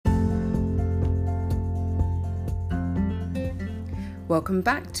Welcome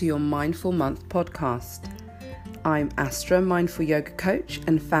back to your Mindful Month podcast. I'm Astra, Mindful Yoga Coach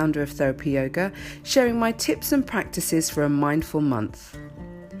and founder of Therapy Yoga, sharing my tips and practices for a mindful month.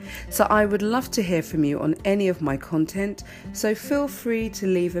 So I would love to hear from you on any of my content, so feel free to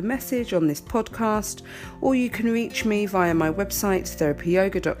leave a message on this podcast, or you can reach me via my website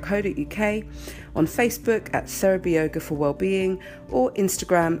therapyyoga.co.uk, on Facebook at Therapy Yoga for Wellbeing, or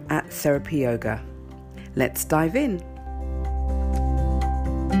Instagram at Therapy Yoga. Let's dive in.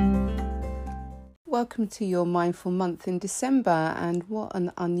 Welcome to your mindful month in December, and what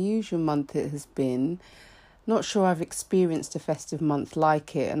an unusual month it has been. Not sure I've experienced a festive month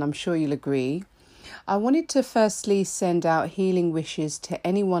like it, and I'm sure you'll agree. I wanted to firstly send out healing wishes to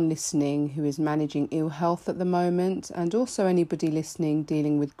anyone listening who is managing ill health at the moment, and also anybody listening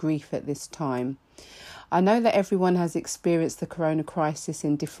dealing with grief at this time. I know that everyone has experienced the corona crisis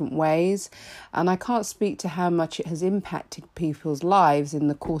in different ways, and I can't speak to how much it has impacted people's lives in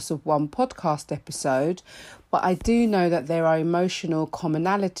the course of one podcast episode, but I do know that there are emotional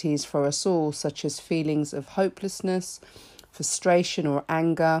commonalities for us all, such as feelings of hopelessness, frustration or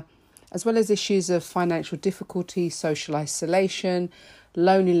anger, as well as issues of financial difficulty, social isolation,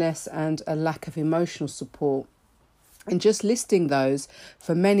 loneliness, and a lack of emotional support. And just listing those,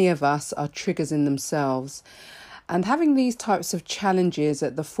 for many of us, are triggers in themselves. And having these types of challenges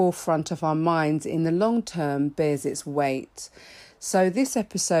at the forefront of our minds in the long term bears its weight. So this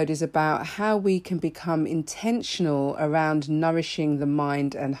episode is about how we can become intentional around nourishing the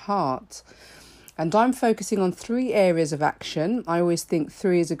mind and heart. And I'm focusing on 3 areas of action. I always think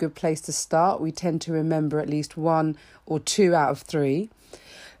 3 is a good place to start. We tend to remember at least 1 or 2 out of 3.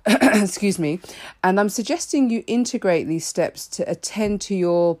 Excuse me. And I'm suggesting you integrate these steps to attend to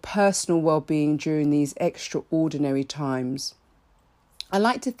your personal well-being during these extraordinary times. I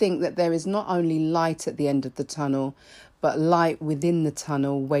like to think that there is not only light at the end of the tunnel, but light within the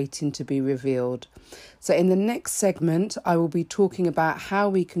tunnel waiting to be revealed. So in the next segment, I will be talking about how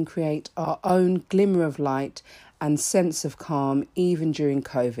we can create our own glimmer of light and sense of calm even during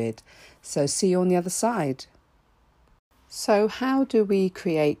COVID. So see you on the other side. So how do we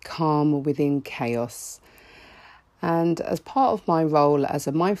create calm within chaos? And as part of my role as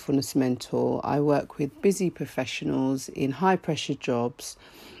a mindfulness mentor, I work with busy professionals in high pressure jobs,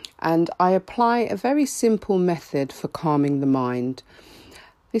 and I apply a very simple method for calming the mind.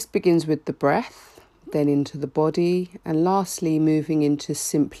 This begins with the breath, then into the body, and lastly moving into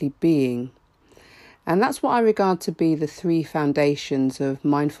simply being. And that's what I regard to be the 3 foundations of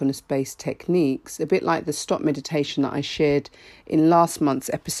mindfulness-based techniques, a bit like the stop meditation that I shared in last month's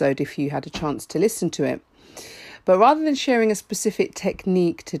episode if you had a chance to listen to it. But rather than sharing a specific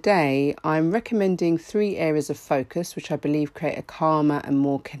technique today, I'm recommending 3 areas of focus which I believe create a calmer and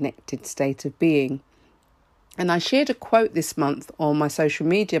more connected state of being. And I shared a quote this month on my social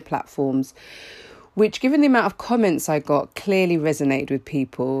media platforms, which, given the amount of comments I got, clearly resonated with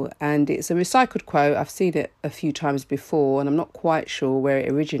people. And it's a recycled quote. I've seen it a few times before, and I'm not quite sure where it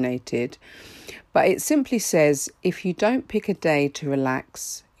originated. But it simply says, if you don't pick a day to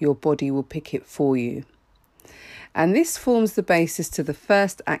relax, your body will pick it for you. And this forms the basis to the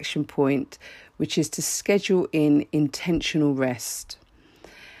first action point, which is to schedule in intentional rest.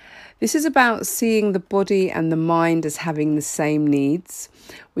 This is about seeing the body and the mind as having the same needs.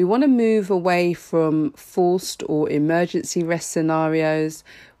 We want to move away from forced or emergency rest scenarios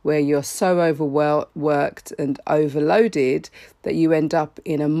where you're so overworked and overloaded that you end up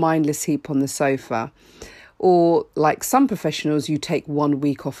in a mindless heap on the sofa. Or like some professionals, you take 1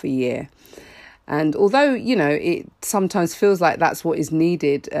 week off a year. And although, it sometimes feels like that's what is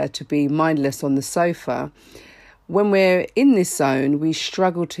needed to be mindless on the sofa, when we're in this zone, we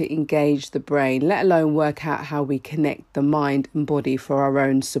struggle to engage the brain, let alone work out how we connect the mind and body for our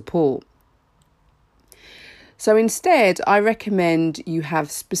own support. So instead, I recommend you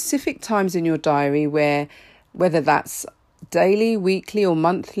have specific times in your diary where, whether that's daily, weekly or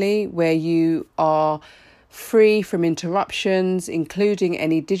monthly, where you are free from interruptions, including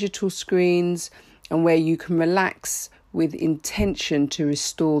any digital screens, and where you can relax with intention to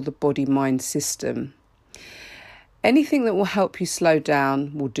restore the body-mind system. Anything that will help you slow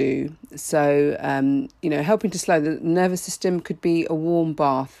down will do. So, helping to slow the nervous system could be a warm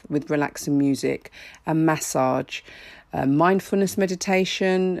bath with relaxing music, a massage, mindfulness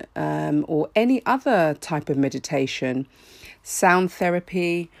meditation, or any other type of meditation, sound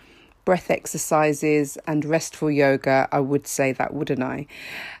therapy, breath exercises, and restful yoga. I would say that, wouldn't I?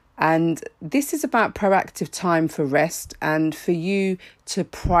 And this is about proactive time for rest and for you to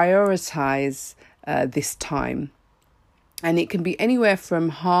prioritize this time. And it can be anywhere from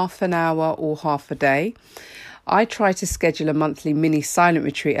half an hour or half a day. I try to schedule a monthly mini silent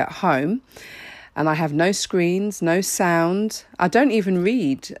retreat at home, and I have no screens, no sound. I don't even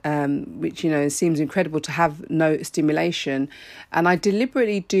read, which, seems incredible to have no stimulation. And I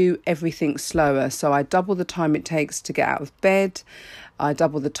deliberately do everything slower. So I double the time it takes to get out of bed. I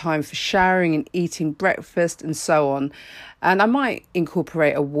double the time for showering and eating breakfast and so on. And I might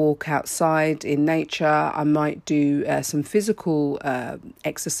incorporate a walk outside in nature. I might do some physical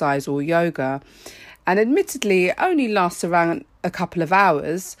exercise or yoga. And admittedly, it only lasts around a couple of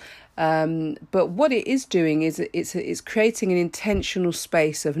hours. But what it is doing is it's creating an intentional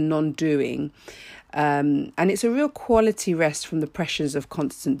space of non-doing. And it's a real quality rest from the pressures of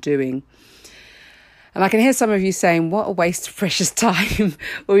constant doing. And I can hear some of you saying, what a waste of precious time,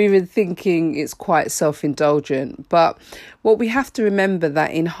 or even thinking it's quite self-indulgent. But what we have to remember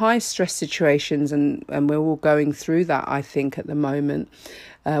that in high stress situations, and we're all going through that, I think, at the moment,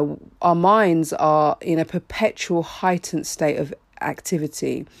 our minds are in a perpetual heightened state of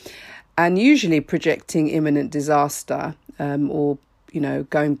activity, and usually projecting imminent disaster, or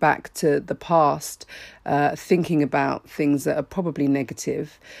going back to the past, thinking about things that are probably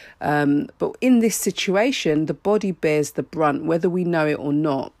negative. But in this situation, the body bears the brunt, whether we know it or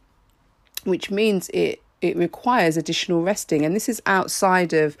not, which means it requires additional resting. And this is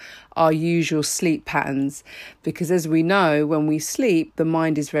outside of our usual sleep patterns, because as we know, when we sleep, the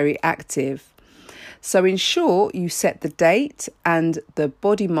mind is very active. So in short, you set the date and the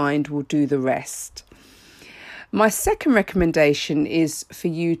body mind will do the rest. My second recommendation is for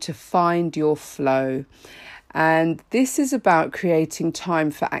you to find your flow. And this is about creating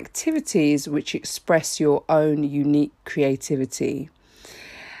time for activities which express your own unique creativity.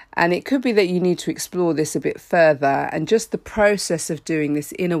 And it could be that you need to explore this a bit further, and just the process of doing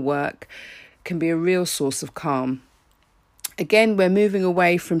this inner work can be a real source of calm. Again, we're moving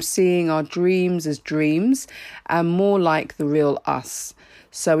away from seeing our dreams as dreams and more like the real us.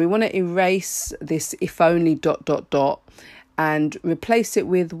 So we want to erase this if only ... and replace it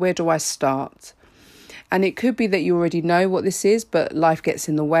with where do I start? And it could be that you already know what this is, but life gets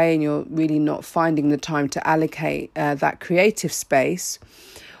in the way and you're really not finding the time to allocate that creative space.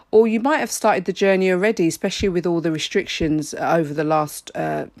 Or you might have started the journey already, especially with all the restrictions over the last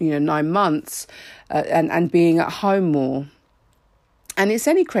 9 months and being at home more. And it's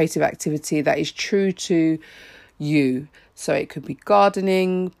any creative activity that is true to you. So it could be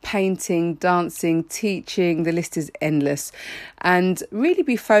gardening, painting, dancing, teaching, the list is endless, and really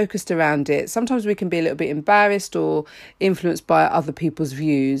be focused around it. Sometimes we can be a little bit embarrassed or influenced by other people's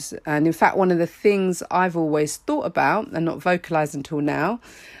views. And in fact, one of the things I've always thought about and not vocalized until now,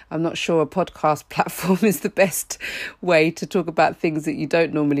 I'm not sure a podcast platform is the best way to talk about things that you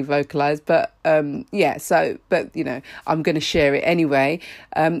don't normally vocalize, but I'm going to share it anyway,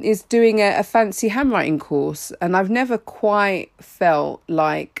 is doing a fancy handwriting course. And I've never quite felt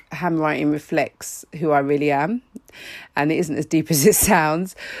like handwriting reflects who I really am. And it isn't as deep as it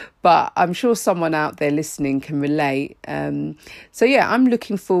sounds, but I'm sure someone out there listening can relate. I'm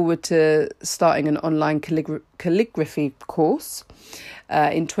looking forward to starting an online calligraphy course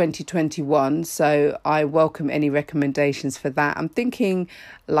in 2021. So I welcome any recommendations for that. I'm thinking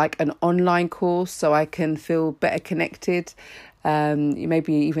like an online course so I can feel better connected,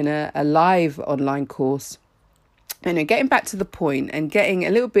 maybe even a live online course. And getting back to the point and getting a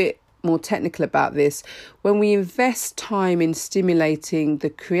little bit more technical about this, when we invest time in stimulating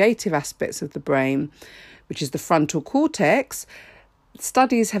the creative aspects of the brain, which is the frontal cortex,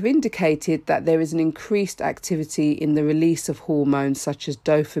 studies have indicated that there is an increased activity in the release of hormones such as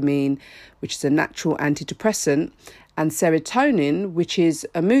dopamine, which is a natural antidepressant, and serotonin, which is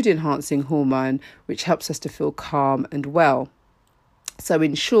a mood-enhancing hormone, which helps us to feel calm and well. So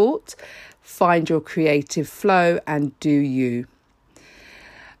in short, find your creative flow and do you.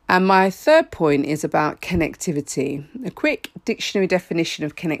 And my third point is about connectivity. A quick dictionary definition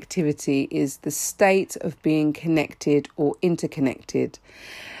of connectivity is the state of being connected or interconnected.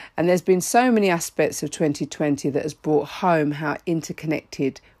 And there's been so many aspects of 2020 that has brought home how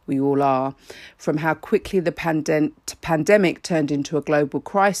interconnected we all are, from how quickly the pandemic turned into a global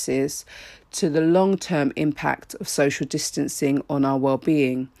crisis to the long-term impact of social distancing on our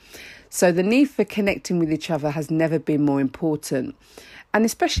well-being. So the need for connecting with each other has never been more important. And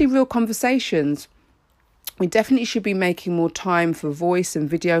especially real conversations. We definitely should be making more time for voice and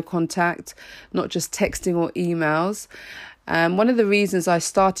video contact, not just texting or emails. One of the reasons I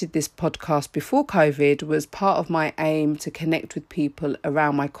started this podcast before COVID was part of my aim to connect with people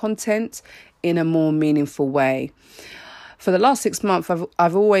around my content in a more meaningful way. For the last 6 months,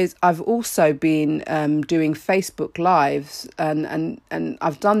 I've also been doing Facebook Lives, and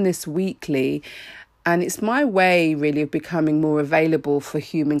I've done this weekly. And it's my way really of becoming more available for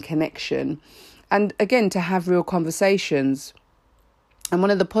human connection and again to have real conversations. And one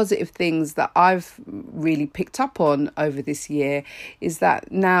of the positive things that I've really picked up on over this year is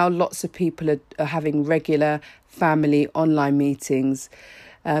that now lots of people are having regular family online meetings.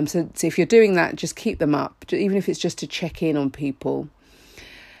 So if you're doing that, just keep them up, even if it's just to check in on people.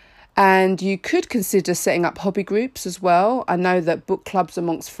 And you could consider setting up hobby groups as well. I know that book clubs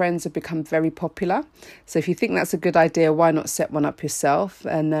amongst friends have become very popular. So if you think that's a good idea, why not set one up yourself?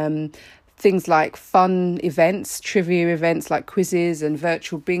 And things like fun events, trivia events like quizzes and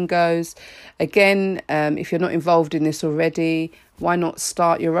virtual bingos. Again, if you're not involved in this already, why not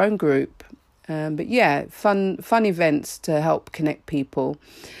start your own group? But yeah, fun events to help connect people.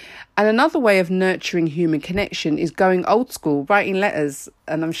 And another way of nurturing human connection is going old school, writing letters.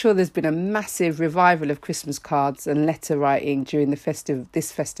 And I'm sure there's been a massive revival of Christmas cards and letter writing during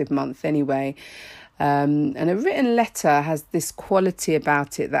this festive month anyway. And a written letter has this quality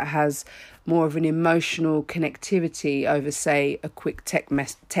about it that has more of an emotional connectivity over, say, a quick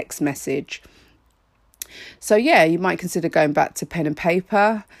text message. So yeah, you might consider going back to pen and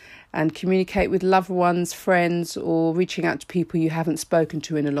paper and communicate with loved ones, friends, or reaching out to people you haven't spoken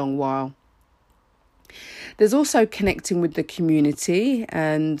to in a long while. There's also connecting with the community,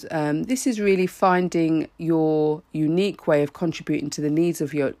 and this is really finding your unique way of contributing to the needs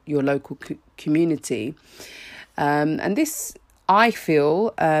of your local community. And this, I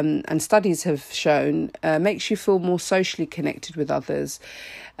feel, and studies have shown, makes you feel more socially connected with others,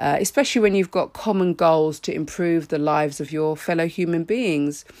 especially when you've got common goals to improve the lives of your fellow human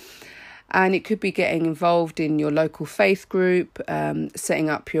beings. And it could be getting involved in your local faith group, setting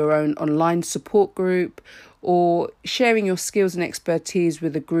up your own online support group, or sharing your skills and expertise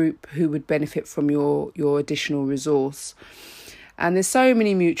with a group who would benefit from your additional resource. And there's so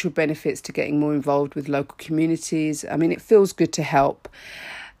many mutual benefits to getting more involved with local communities. I mean, it feels good to help.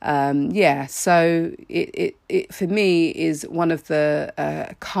 So it for me is one of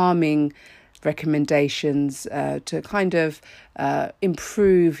the calming recommendations to kind of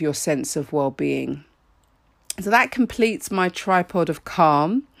improve your sense of well-being. So that completes my tripod of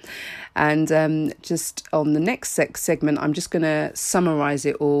calm. And just on the next segment, I'm just going to summarize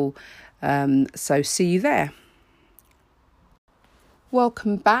it all. So see you there.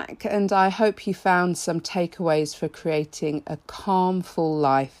 Welcome back, and I hope you found some takeaways for creating a calmful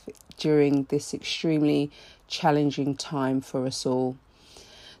life during this extremely challenging time for us all.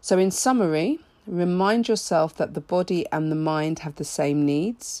 So in summary, remind yourself that the body and the mind have the same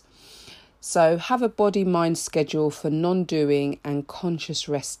needs. So have a body-mind schedule for non-doing and conscious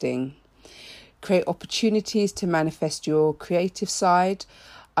resting. Create opportunities to manifest your creative side.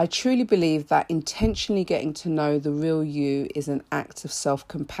 I truly believe that intentionally getting to know the real you is an act of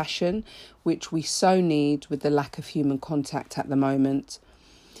self-compassion, which we so need with the lack of human contact at the moment.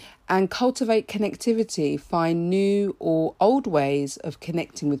 And cultivate connectivity, find new or old ways of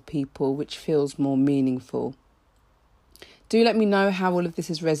connecting with people which feels more meaningful. Do let me know how all of this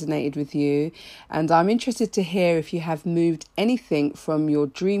has resonated with you, and I'm interested to hear if you have moved anything from your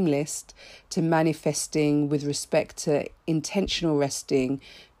dream list to manifesting with respect to intentional resting,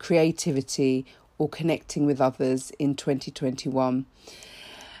 creativity, or connecting with others in 2021.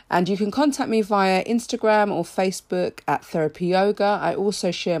 And you can contact me via Instagram or Facebook at Therapy Yoga. I also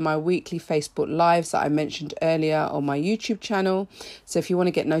share my weekly Facebook Lives that I mentioned earlier on my YouTube channel. So if you want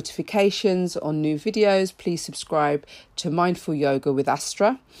to get notifications on new videos, please subscribe to Mindful Yoga with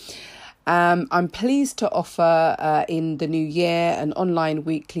Astra. I'm pleased to offer in the new year an online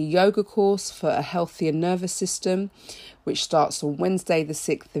weekly yoga course for a healthier nervous system, which starts on Wednesday, the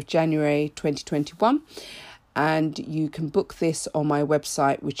 6th of January 2021. And you can book this on my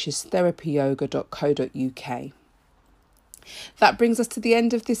website, which is therapyyoga.co.uk. That brings us to the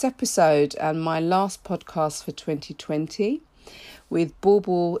end of this episode and my last podcast for 2020. With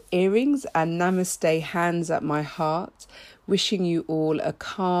bauble earrings and namaste hands at my heart, wishing you all a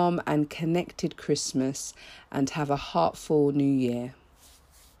calm and connected Christmas and have a heartful new year.